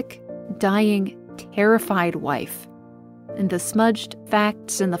his sick, dying, terrified wife. And the smudged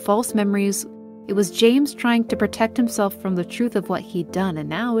facts and the false memories, it was James trying to protect himself from the truth of what he'd done, and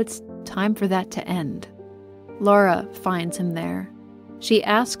now it's time for that to end. Laura finds him there. She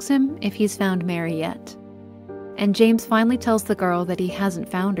asks him if he's found Mary yet. And James finally tells the girl that he hasn't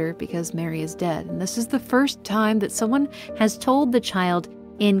found her because Mary is dead. And this is the first time that someone has told the child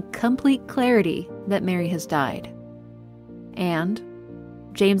in complete clarity that Mary has died. And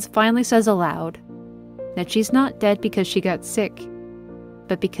James finally says aloud that she's not dead because she got sick,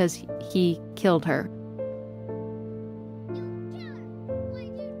 but because he killed her.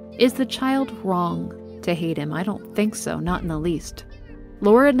 Is the child wrong to hate him? I don't think so, not in the least.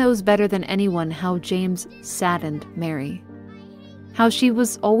 Laura knows better than anyone how James saddened Mary, how she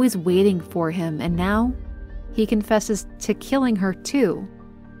was always waiting for him, and now he confesses to killing her too.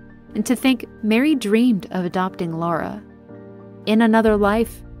 And to think Mary dreamed of adopting Laura. In another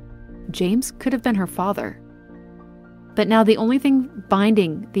life, James could have been her father. But now the only thing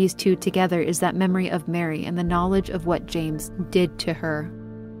binding these two together is that memory of Mary and the knowledge of what James did to her.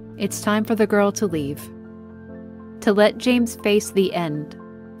 It's time for the girl to leave, to let James face the end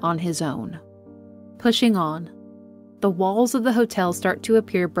on his own. Pushing on, the walls of the hotel start to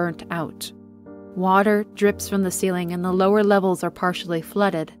appear burnt out. Water drips from the ceiling and the lower levels are partially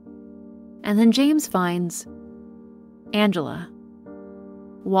flooded. And then James finds Angela,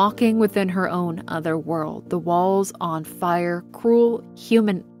 walking within her own other world, the walls on fire, cruel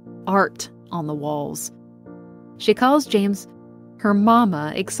human art on the walls. She calls James her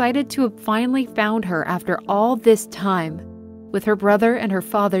mama, excited to have finally found her after all this time. With her brother and her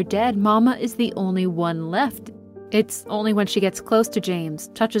father dead, Mama is the only one left. It's only when she gets close to James,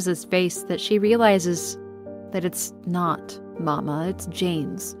 touches his face, that she realizes that it's not Mama, it's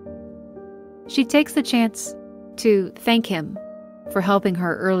James. She takes the chance to thank him for helping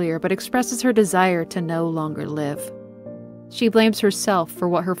her earlier, but expresses her desire to no longer live. She blames herself for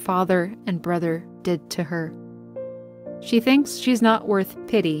what her father and brother did to her. She thinks she's not worth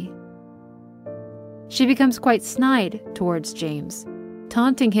pity. She becomes quite snide towards James,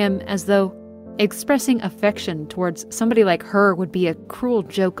 taunting him as though expressing affection towards somebody like her would be a cruel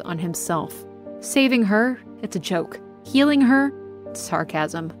joke on himself. Saving her, it's a joke. Healing her,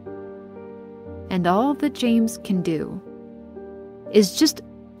 sarcasm. And all that James can do is just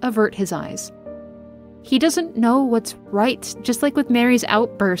avert his eyes. He doesn't know what's right. Just like with Mary's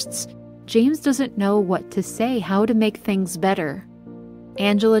outbursts, James doesn't know what to say, how to make things better.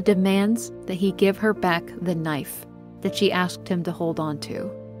 Angela demands that he give her back the knife that she asked him to hold on to.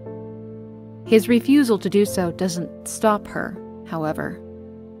 His refusal to do so doesn't stop her, however.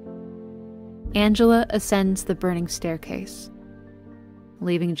 Angela ascends the burning staircase,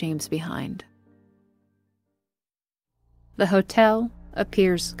 leaving James behind. The hotel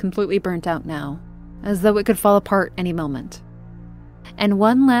appears completely burnt out now, as though it could fall apart any moment. And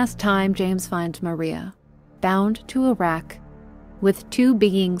one last time James finds Maria, bound to a rack, with two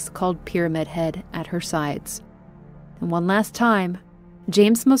beings called Pyramid Head at her sides. And one last time,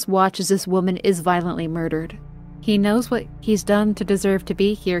 James must watch as this woman is violently murdered. He knows what he's done to deserve to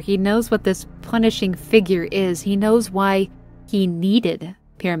be here. He knows what this punishing figure is. He knows why he needed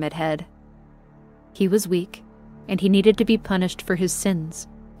Pyramid Head. He was weak, and he needed to be punished for his sins,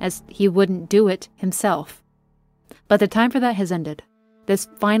 as he wouldn't do it himself. But the time for that has ended. This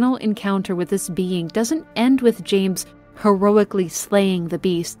final encounter with this being doesn't end with James heroically slaying the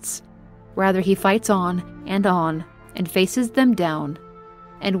beasts. Rather, he fights on and faces them down.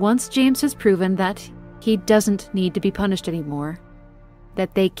 And once James has proven that he doesn't need to be punished anymore,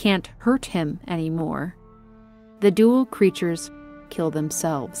 that they can't hurt him anymore, the dual creatures kill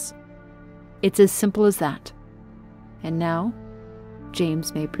themselves. It's as simple as that. And now,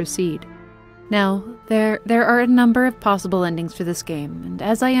 James may proceed. Now, there are a number of possible endings for this game, and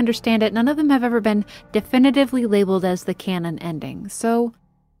as I understand it, none of them have ever been definitively labeled as the canon ending, so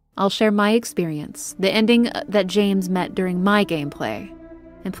I'll share my experience, the ending that James met during my gameplay.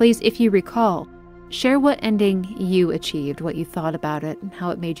 And please, if you recall, share what ending you achieved, what you thought about it, and how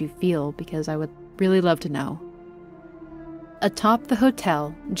it made you feel, because I would really love to know. Atop the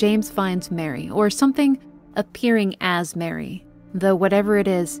hotel, James finds Mary, or something appearing as Mary, though whatever it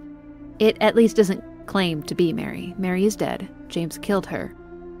is, it at least doesn't claim to be Mary. Mary is dead. James killed her.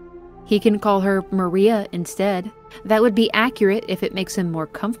 He can call her Maria instead. That would be accurate if it makes him more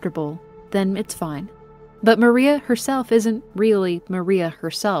comfortable, then it's fine. But Maria herself isn't really Maria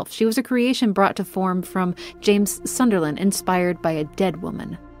herself. She was a creation brought to form from James Sunderland, inspired by a dead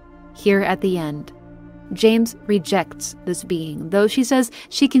woman. Here at the end, James rejects this being, though she says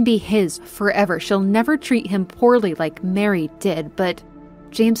she can be his forever. She'll never treat him poorly like Mary did, but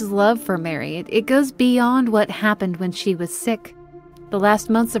James's love for Mary, it goes beyond what happened when she was sick. The last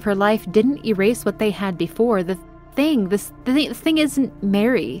months of her life didn't erase what they had before. The thing isn't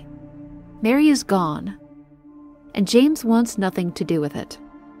Mary. Mary is gone, and James wants nothing to do with it.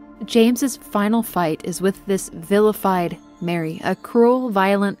 James's final fight is with this vilified Mary, a cruel,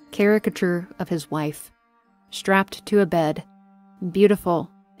 violent caricature of his wife, strapped to a bed,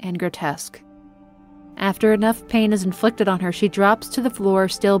 beautiful and grotesque. After enough pain is inflicted on her, she drops to the floor,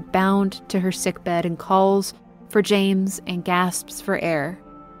 still bound to her sickbed, and calls for James and gasps for air.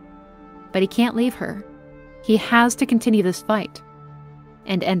 But he can't leave her. He has to continue this fight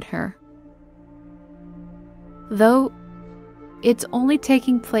and end her. Though it's only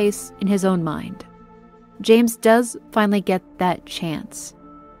taking place in his own mind, James does finally get that chance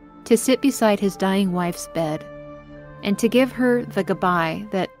to sit beside his dying wife's bed and to give her the goodbye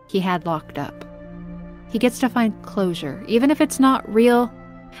that he had locked up. He gets to find closure, even if it's not real.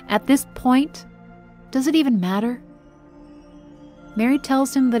 At this point, does it even matter? Mary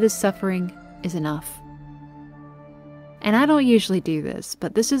tells him that his suffering is enough. And I don't usually do this,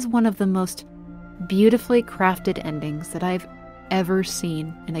 but this is one of the most beautifully crafted endings that I've ever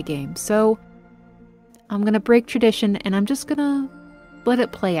seen in a game. So I'm going to break tradition and I'm just going to let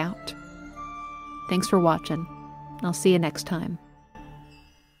it play out. Thanks for watching. I'll see you next time.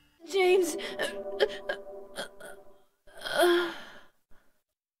 James.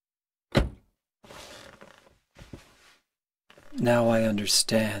 Now I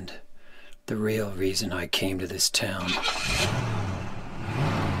understand the real reason I came to this town.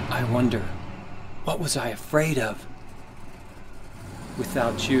 I wonder, what was I afraid of?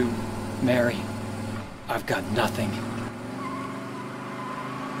 Without you, Mary, I've got nothing.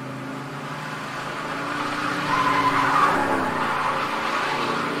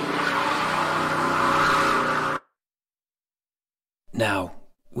 Now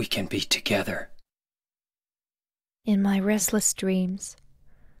we can be together. In my restless dreams,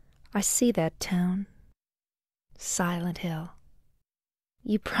 I see that town, Silent Hill.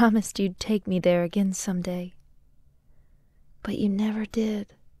 You promised you'd take me there again someday, but you never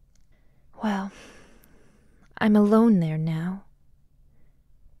did. Well, I'm alone there now,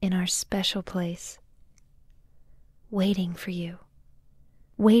 in our special place, waiting for you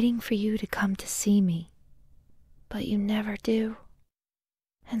to come to see me, but you never do.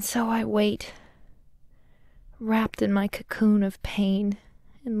 And so I wait, wrapped in my cocoon of pain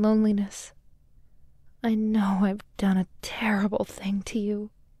and loneliness. I know I've done a terrible thing to you,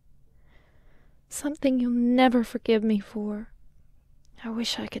 something you'll never forgive me for. I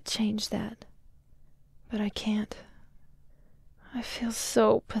wish I could change that, but I can't. I feel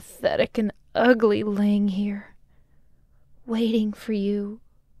so pathetic and ugly laying here, waiting for you.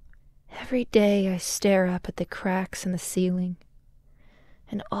 Every day I stare up at the cracks in the ceiling,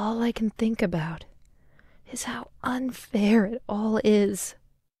 and all I can think about is how unfair it all is.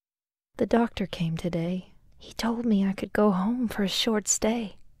 The doctor came today. He told me I could go home for a short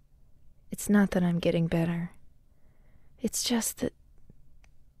stay. It's not that I'm getting better. It's just that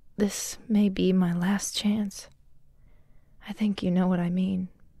this may be my last chance. I think you know what I mean.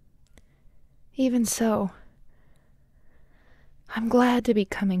 Even so, I'm glad to be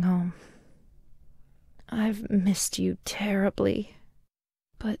coming home. I've missed you terribly.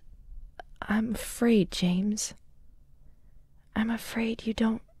 But I'm afraid, James. I'm afraid you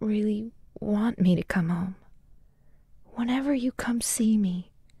don't really want me to come home. Whenever you come see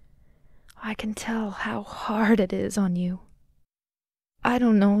me, I can tell how hard it is on you. I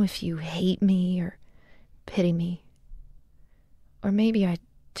don't know if you hate me or pity me, or maybe I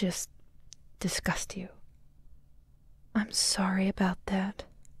just disgust you. I'm sorry about that.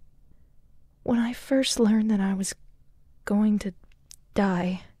 When I first learned that I was going to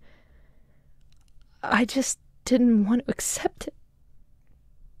die, I just didn't want to accept it.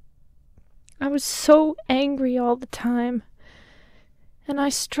 I was so angry all the time, and I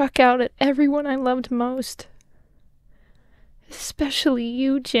struck out at everyone I loved most, especially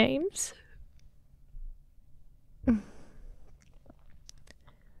you, James.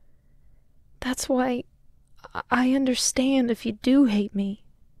 That's why I understand if you do hate me,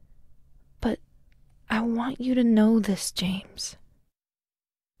 but I want you to know this, James.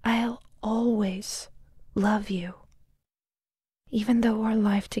 I'll always love you. Even though our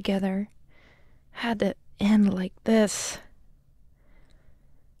life together had to end like this,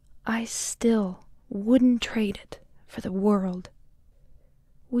 I still wouldn't trade it for the world.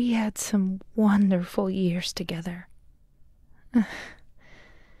 We had some wonderful years together.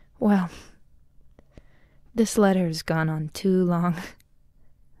 Well, this letter's gone on too long,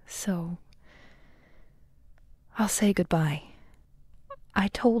 so I'll say goodbye. I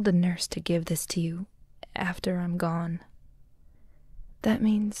told the nurse to give this to you after I'm gone. That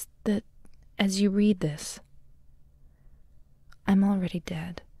means that as you read this, I'm already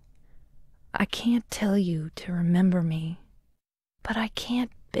dead. I can't tell you to remember me, but I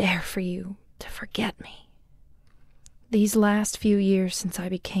can't bear for you to forget me. These last few years since I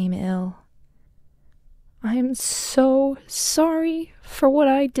became ill, I am so sorry for what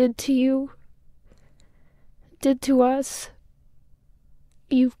I did to you, did to us.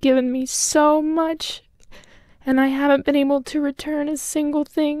 You've given me so much, and I haven't been able to return a single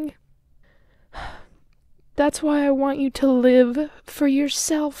thing. That's why I want you to live for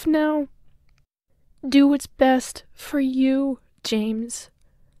yourself now. Do what's best for you, James.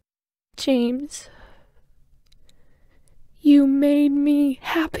 James, you made me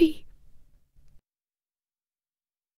happy.